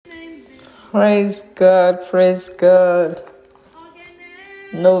Praise God, praise God.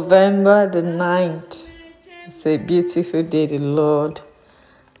 November the 9th. It's a beautiful day. The Lord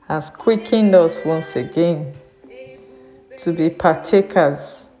has quickened us once again to be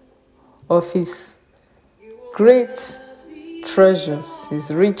partakers of His great treasures,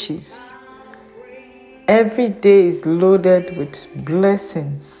 His riches. Every day is loaded with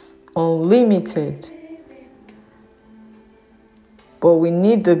blessings, unlimited. But we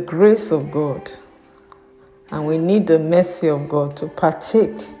need the grace of God and we need the mercy of God to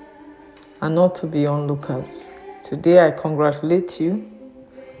partake and not to be onlookers. Today I congratulate you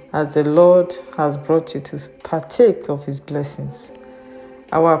as the Lord has brought you to partake of His blessings.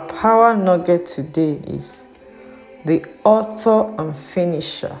 Our power nugget today is the author and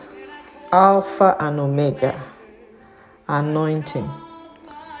finisher, Alpha and Omega, anointing.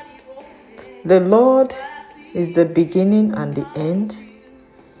 The Lord is the beginning and the end.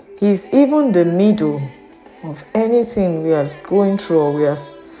 He is even the middle of anything we are going through or we are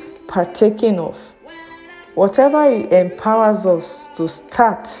partaking of. Whatever He empowers us to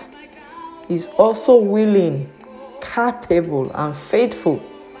start, He's also willing, capable, and faithful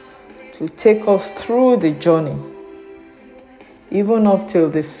to take us through the journey, even up till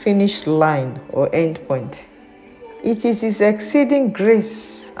the finish line or end point. It is His exceeding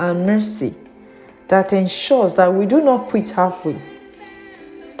grace and mercy that ensures that we do not quit halfway,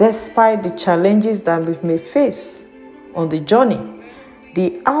 despite the challenges that we may face on the journey.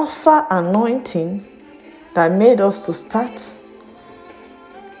 The Alpha anointing that made us to start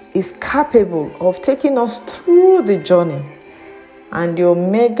is capable of taking us through the journey, and the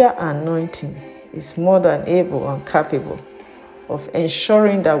Omega anointing is more than able and capable of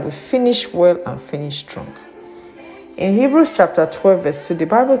ensuring that we finish well and finish strong. In Hebrews chapter 12 verse 2, the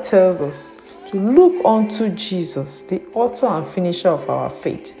Bible tells us to look unto Jesus, the author and finisher of our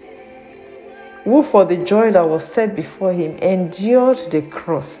faith, who for the joy that was set before Him endured the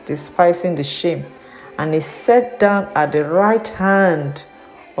cross, despising the shame, and is set down at the right hand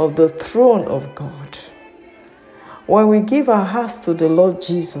of the throne of God. When we give our hearts to the Lord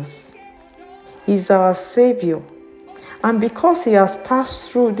Jesus, He's our Savior. And because He has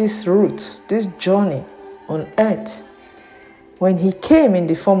passed through this route, this journey on earth, when He came in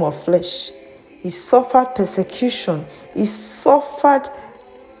the form of flesh, He suffered persecution. He suffered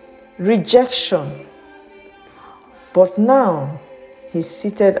rejection. But now, He's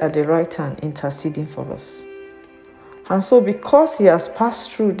seated at the right hand, interceding for us. And so because He has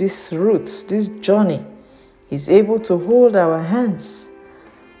passed through this route, this journey, He's able to hold our hands,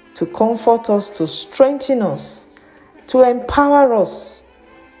 to comfort us, to strengthen us, to empower us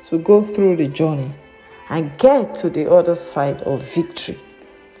to go through the journey and get to the other side of victory.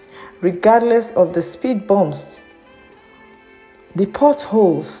 Regardless of the speed bumps, the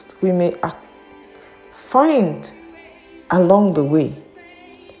potholes we may find along the way,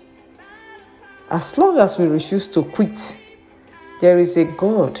 as long as we refuse to quit, there is a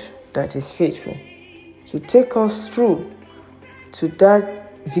God that is faithful to take us through to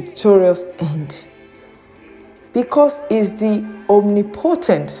that victorious end. Because He's the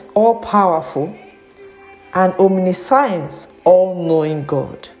omnipotent, all-powerful, and omniscience, all-knowing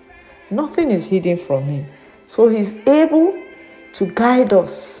God. Nothing is hidden from Him. So He's able to guide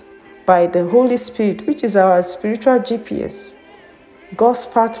us by the Holy Spirit, which is our spiritual GPS, God's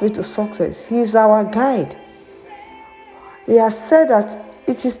pathway to success. He is our guide. He has said that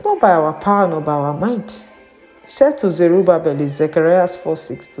it is not by our power nor by our might. He said to Zerubbabel in Zechariah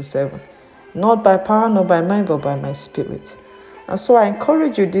 4:6-7, not by power nor by might, but by my Spirit. And so I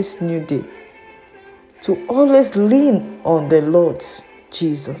encourage you this new day to always lean on the Lord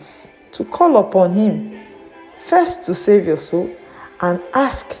Jesus, to call upon Him, first to save your soul, and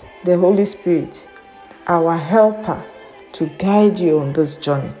ask the Holy Spirit, our helper, to guide you on this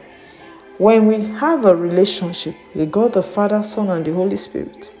journey. When we have a relationship with God the Father, Son, and the Holy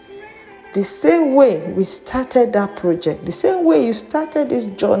Spirit, the same way we started that project, the same way you started this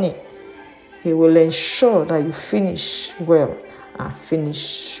journey, He will ensure that you finish well and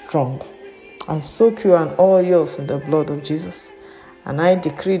finish strong. I soak you and all yours in the blood of Jesus. And I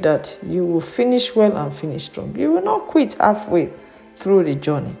decree that you will finish well and finish strong. You will not quit halfway through the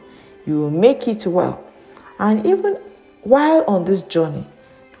journey. You will make it well. And even while on this journey,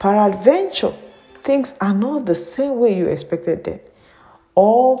 peradventure, things are not the same way you expected them.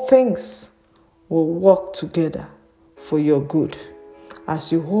 All things will work together for your good.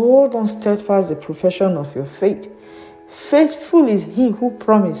 As you hold on steadfast the profession of your faith, faithful is He who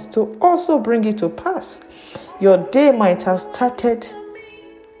promised to also bring it to pass. Your day might have started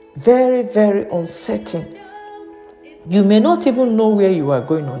very, very uncertain. You may not even know where you are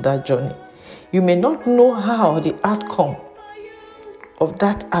going on that journey. You may not know how the outcome of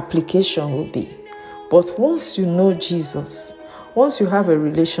that application will be. But once you know Jesus, once you have a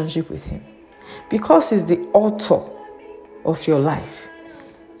relationship with him, because he's the author of your life,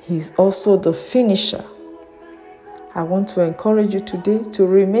 he's also the finisher. I want to encourage you today to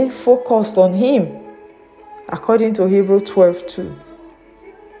remain focused on him, according to Hebrews 12:2.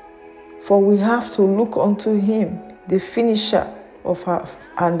 For we have to look unto him, the finisher of our,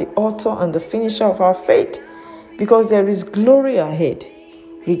 and the author and the finisher of our faith, because there is glory ahead,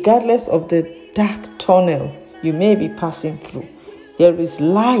 regardless of the dark tunnel you may be passing through. There is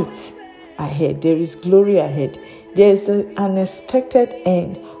light ahead. There is glory ahead. There is an expected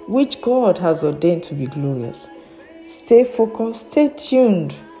end, which God has ordained to be glorious. Stay focused, stay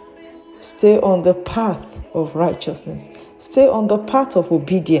tuned, stay on the path of righteousness, stay on the path of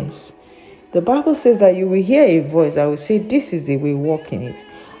obedience. The Bible says that you will hear a voice that will say, this is the way, walk in it.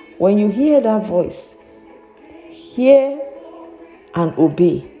 When you hear that voice, hear and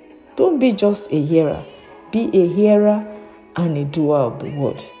obey. Don't be just a hearer. Be a hearer and a doer of the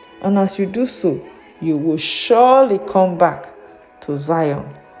word. And as you do so, you will surely come back to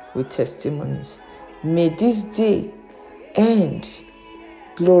Zion with testimonies. May this day end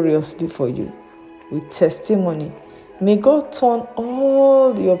gloriously for you with testimony. May God turn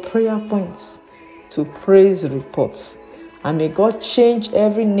all your prayer points to praise reports. And may God change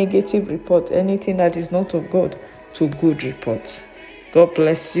every negative report, anything that is not of God, to good reports. God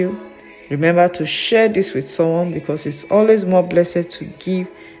bless you. Remember to share this with someone, because it's always more blessed to give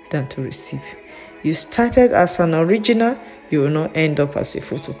than to receive. You started as an original, you will not end up as a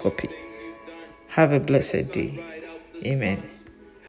photocopy. Have a blessed day. Amen.